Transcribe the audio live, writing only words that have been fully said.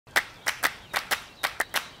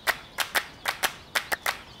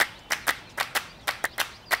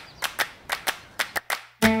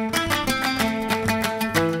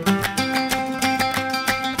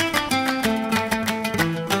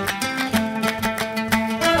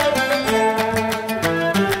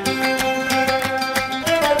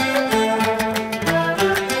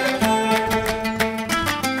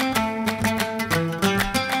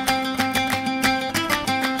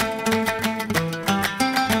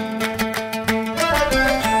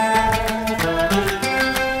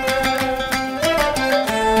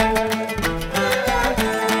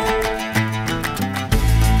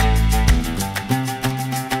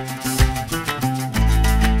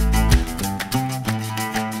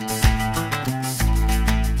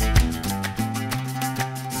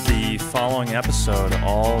following episode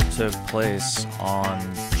all took place on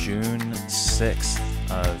June 6th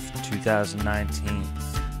of 2019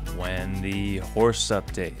 when the horse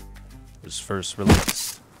update was first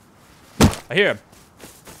released. I hear him.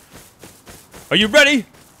 Are you ready?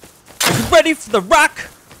 Are you ready for the rock?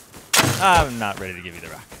 I'm not ready to give you the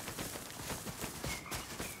rock.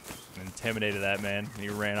 I intimidated that man and he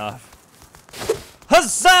ran off.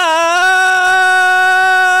 Huzzah!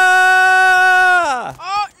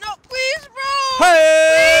 Oh, no, please, bro!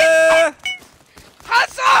 Hey! Please!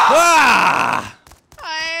 Huzzah! Ah!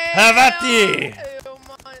 Havati!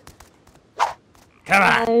 Come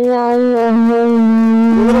on!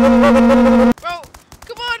 Bro,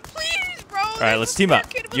 come on, please, bro! Alright, let's team up.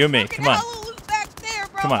 You and me, come on. Back there,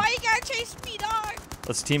 bro. Come on. Why you gotta chase me, dog?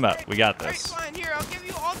 Let's team up. We got this. Alright, fine. Here, I'll give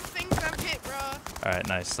you all the things I've hit, bro. Alright,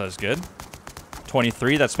 nice. That was good.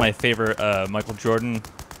 23, that's my favorite Michael Jordan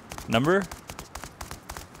number.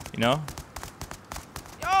 You know?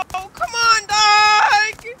 Yo, come on,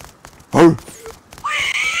 dog! Oh.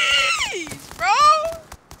 Please, bro!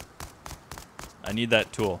 I need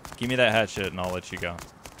that tool. Give me that hatchet and I'll let you go.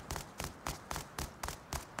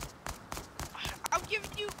 I'm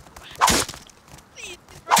giving you... Please,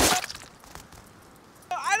 bro.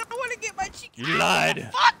 I don't want to get my cheek... You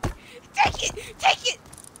lied. Fuck! Take it! Take it!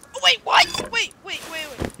 Oh, wait, what? Wait.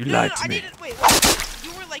 You lied to me. Wait.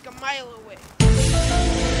 You were like a mile away.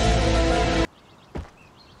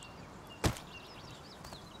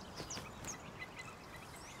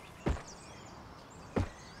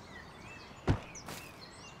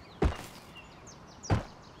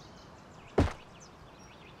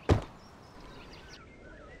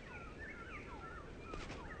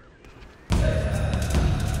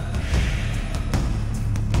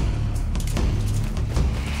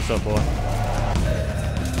 What's up, boy?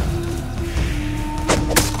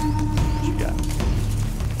 What you got?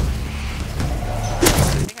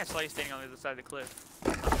 I think I saw you standing on the other side of the cliff.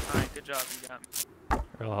 Alright, good job. You got me.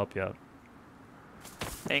 I'll help you out.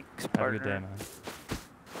 Thanks, Have partner. a good day, man.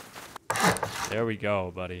 There we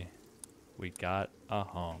go, buddy. We got a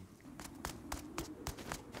home.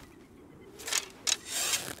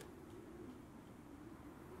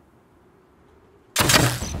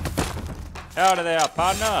 Out of there,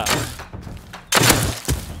 partner.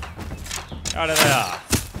 Out of there.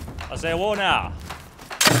 I say war now.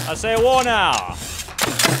 I say war now.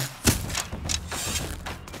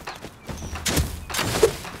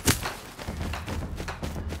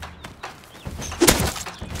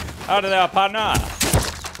 Out of there, partner.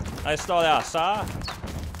 I stole there, sir.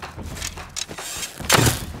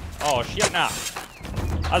 Oh, shit now.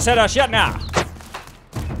 I said, oh, shit now.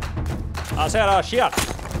 I said, oh, shit.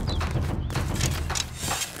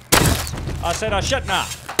 I said, oh, shit now.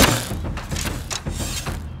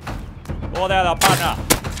 Oh, there, partner.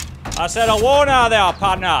 I said, a war now, there,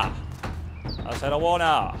 partner. I said, a war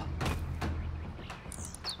now.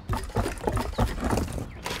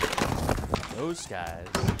 Those guys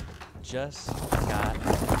just got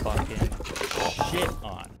fucking shit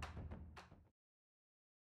on.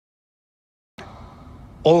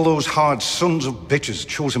 All those hard sons of bitches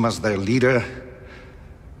chose him as their leader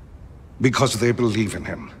because they believe in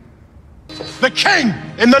him. The king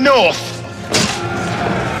in the north!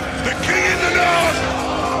 The king in the north!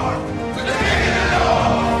 The king in the north!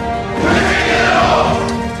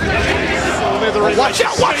 The king in the north! Watch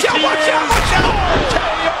out! Watch out! Watch out! Watch out!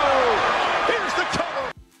 Here's the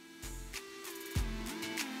cover!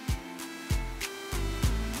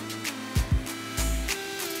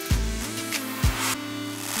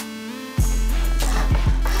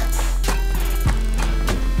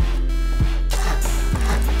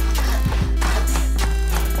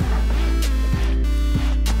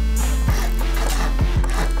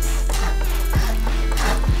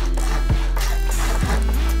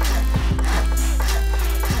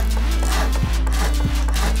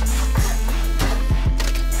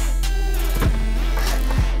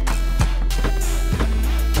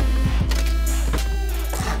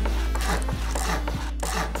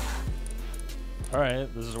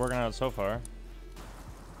 Alright, this is working out so far.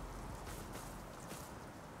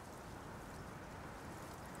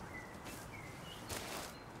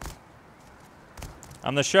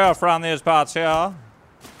 I'm the sheriff around these parts here.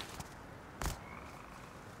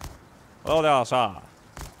 Hello there, sir.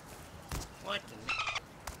 What the?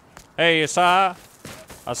 Hey, sir.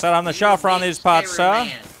 I said I'm the sheriff around these parts,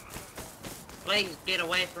 sir. Please get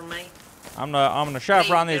away from me. I'm the chef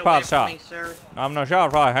around these parts, sir. I'm the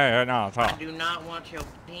chef right here now, sir. I do not want your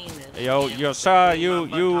penis. Yo, sir,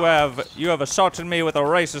 you have assaulted me with a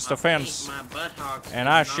racist offense, and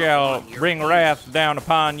I shall bring wrath down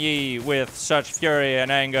upon ye with such fury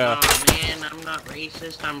and anger. Oh man, I'm not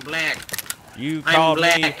racist. I'm black. You called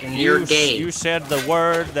black me. and you're gay. You said the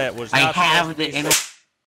word that was not I have supposed to be the. said.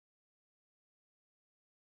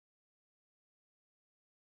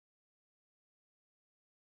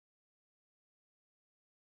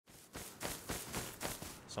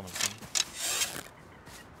 Someone's coming.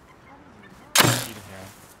 Eating here.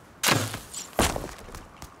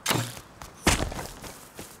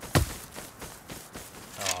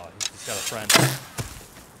 Oh, he's got a friend.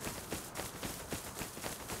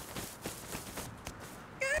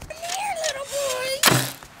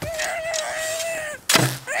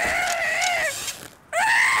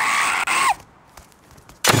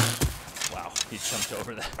 Wow, he jumped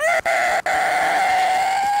over that.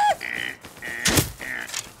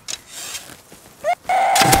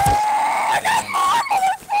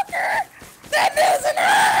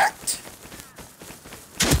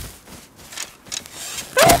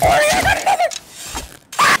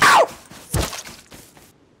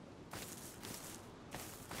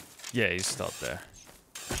 Yeah, he's still up there.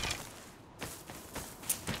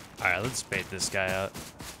 Alright, let's bait this guy out.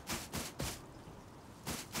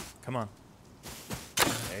 Come on.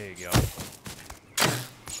 There you go. Just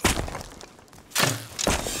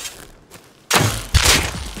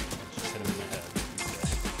hit him in the head.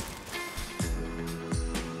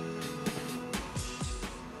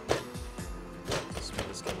 Let's make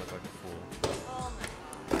this guy look like a fool.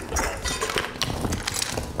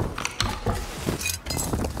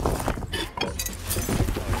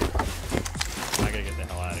 I gotta get the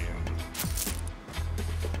hell out of here.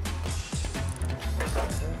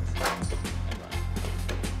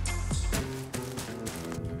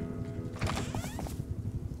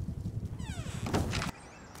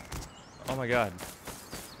 Oh my god.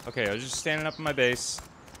 Okay, I was just standing up in my base,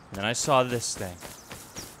 and then I saw this thing.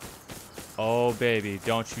 Oh baby,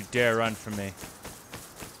 don't you dare run from me.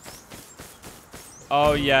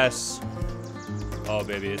 Oh yes. Oh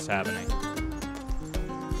baby, it's happening.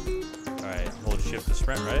 Alright, hold shift to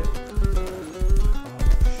sprint, right? Oh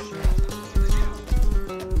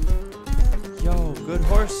shit. Yo, good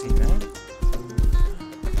horsey, man.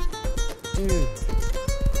 Dude.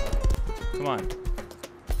 Come on.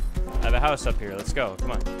 I have a house up here. Let's go.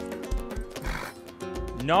 Come on.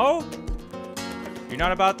 No? You're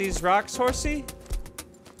not about these rocks, horsey?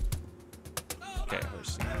 Okay,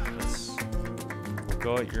 horsey. We'll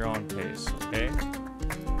go at your own pace, okay?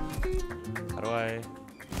 How do I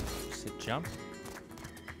just hit jump?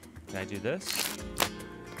 Can I do this?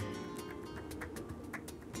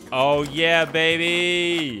 Oh yeah,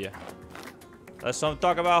 baby! That's what I'm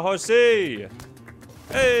talking about, horsey!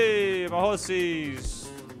 Hey, my horsies!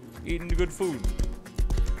 Eating the good food.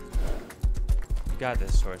 You got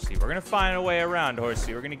this, horsey. We're gonna find a way around,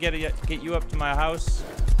 horsey. We're gonna get you up to my house.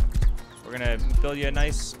 We're gonna build you a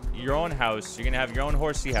nice, your own house. You're gonna have your own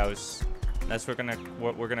horsey house. And that's what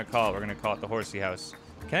we're gonna call it. We're gonna call it the horsey house.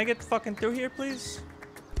 Can I get fucking through here, please?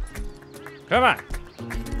 Come on.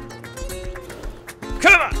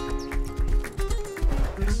 Come on.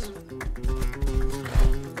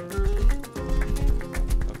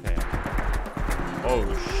 Oh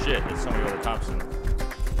shit, it's somebody with a Thompson.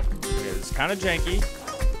 Okay, this is kind of janky.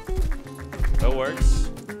 But it works.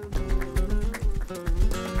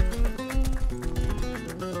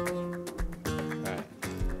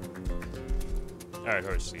 Alright,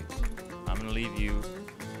 horsey. I'm gonna leave you.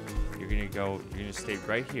 You're gonna stay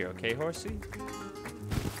right here, okay, horsey?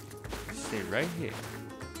 Stay right here.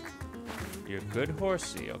 You're a good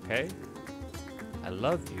horsey, okay? I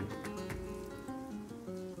love you.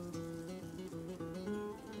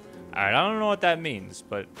 Alright, I don't know what that means,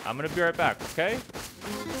 but I'm gonna be right back, okay?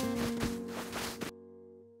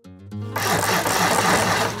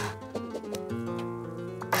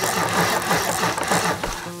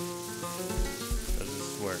 Does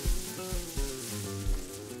this work?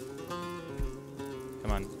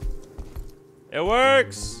 Come on. It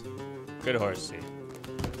works! Good horsey.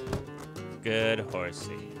 Good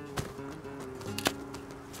horsey.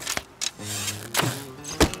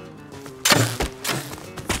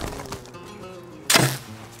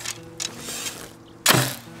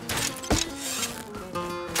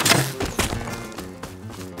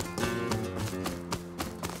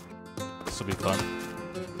 Will be fun.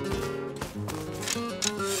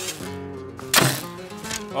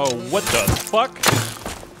 Oh, what the fuck?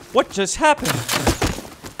 What just happened?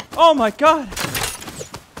 Oh my god!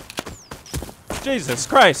 Jesus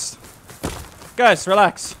Christ! Guys,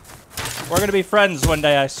 relax. We're gonna be friends one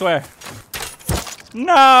day, I swear.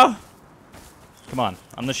 No! Come on,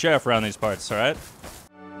 I'm the sheriff around these parts, alright?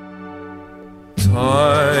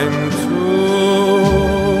 Time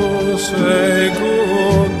to say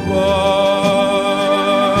goodbye.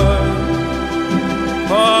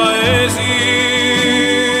 Paesi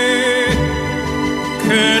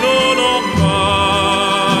che non ho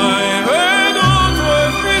mai veduto e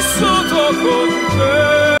vissuto con te.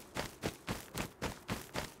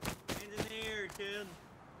 Hands in the air, kid.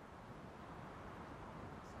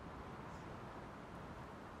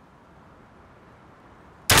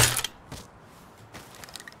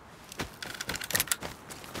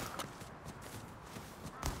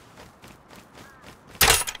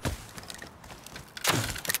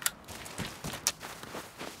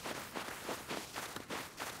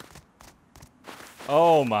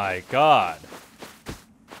 Oh my god.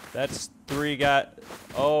 That's 3 guys.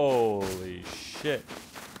 Holy shit.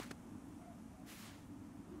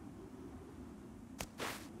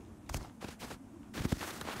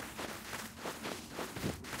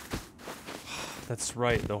 That's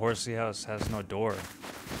right, the horsey house has no door.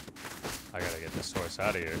 I gotta get this horse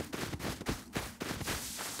out of here.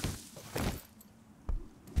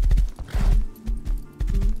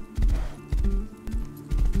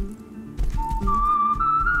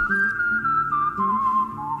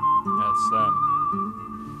 That's them.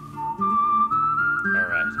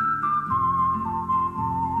 Alright.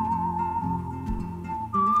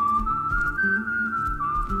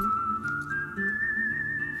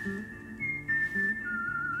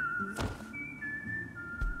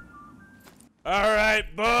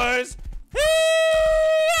 Alright, boys.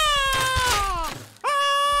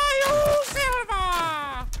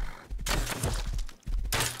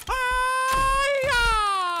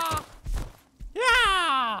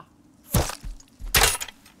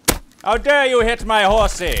 How dare you hit my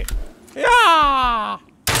horsey? Yeah!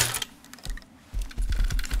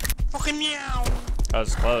 Fucking meow. That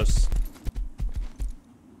was close.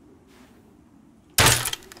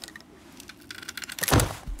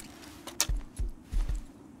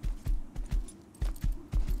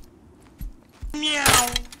 Meow.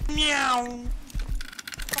 Meow.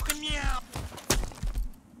 Fucking meow.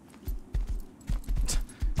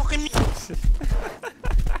 Fucking meow.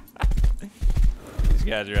 These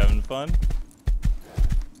guys are having fun.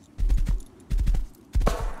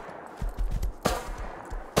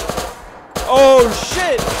 Oh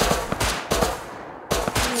shit!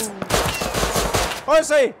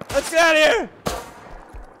 Horsey, let's get out of here!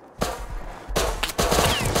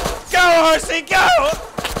 Go, horsey, go!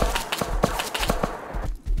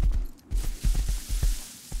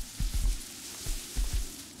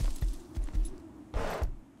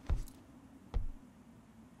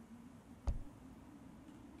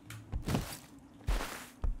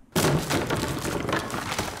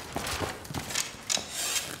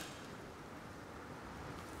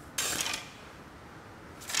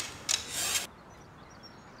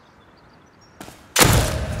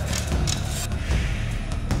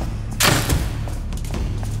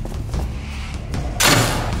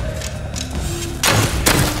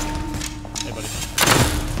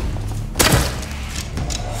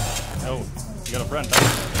 You got a friend, huh?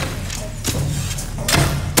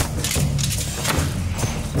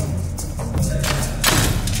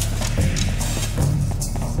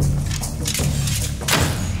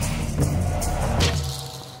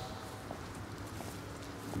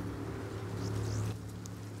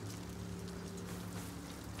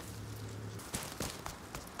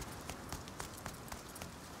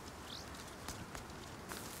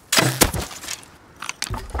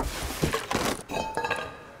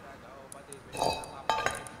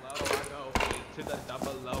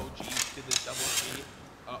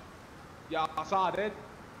 Y'all saw it.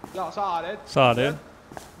 Y'all saw it. Saw it.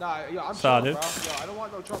 Nah, yo, I'm Saw chilling, it. bro. Yo, I don't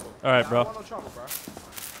want no trouble. All right, I bro. don't want no trouble, bro.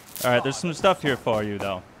 All right, there's some stuff here for you,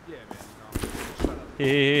 though. Yeah, man. You know, shut up.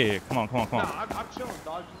 Here. Come on. Nah, I'm chilling,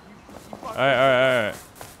 dog. You All right.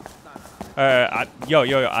 All right. Yo.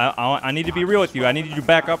 I need to be real with you. I need you to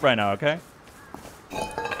back up right now, okay? Yeah.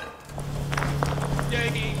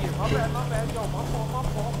 My bad. Yo, my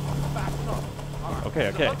fault. I'm backing up. All right. Okay.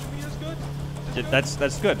 Is 100 meters good? Yeah, that's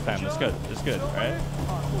good, fam. That's good. All right. All right,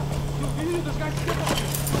 cool. Dude, this guy's sneaking up on you.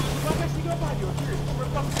 This guy sneaking up on you. I'm serious. We're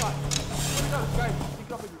fucking shot. This guy's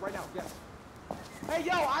sneaking up on you right now. Yes. Hey,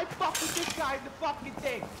 yo, I fucked with this guy in the fucking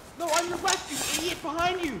thing. No, on your left, you idiot,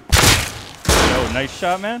 behind you. Yo, nice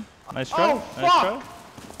shot, man. Nice try. Oh, fuck. Nice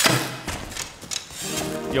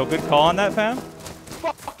try. Yo, good call on that, fam.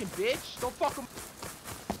 Fucking bitch. Don't fucking...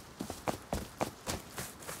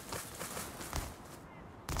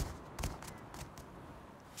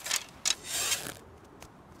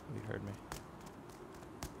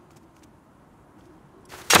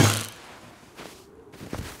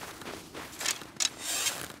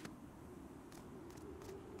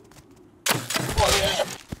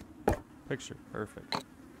 Picture. Perfect.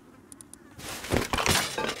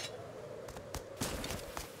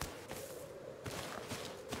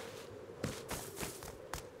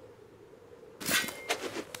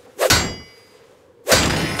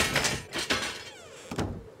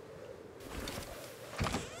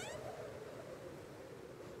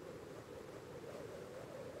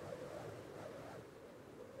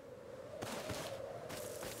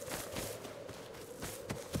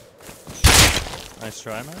 Nice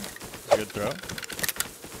try, man. Good throw.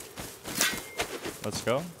 Let's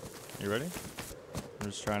go. You ready? I'm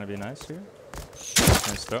just trying to be nice here.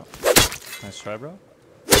 Nice throw. Nice try, bro.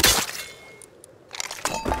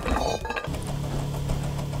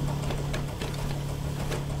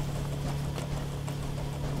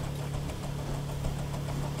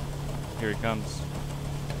 Here he comes.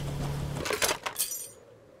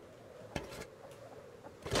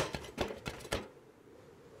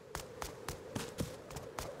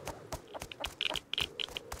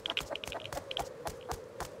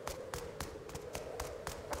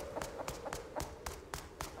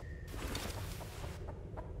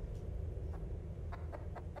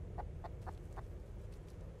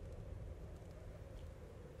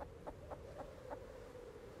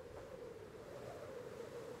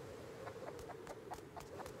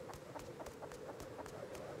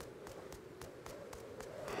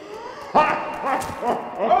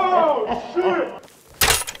 Oh, shit!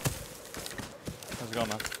 How's it going,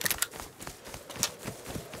 man?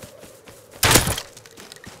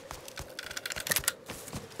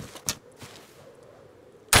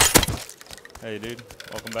 Hey, dude.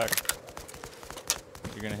 Welcome back.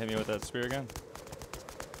 You're gonna hit me with that spear again?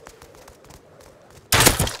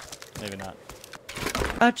 Maybe not.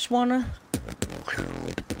 I just wanna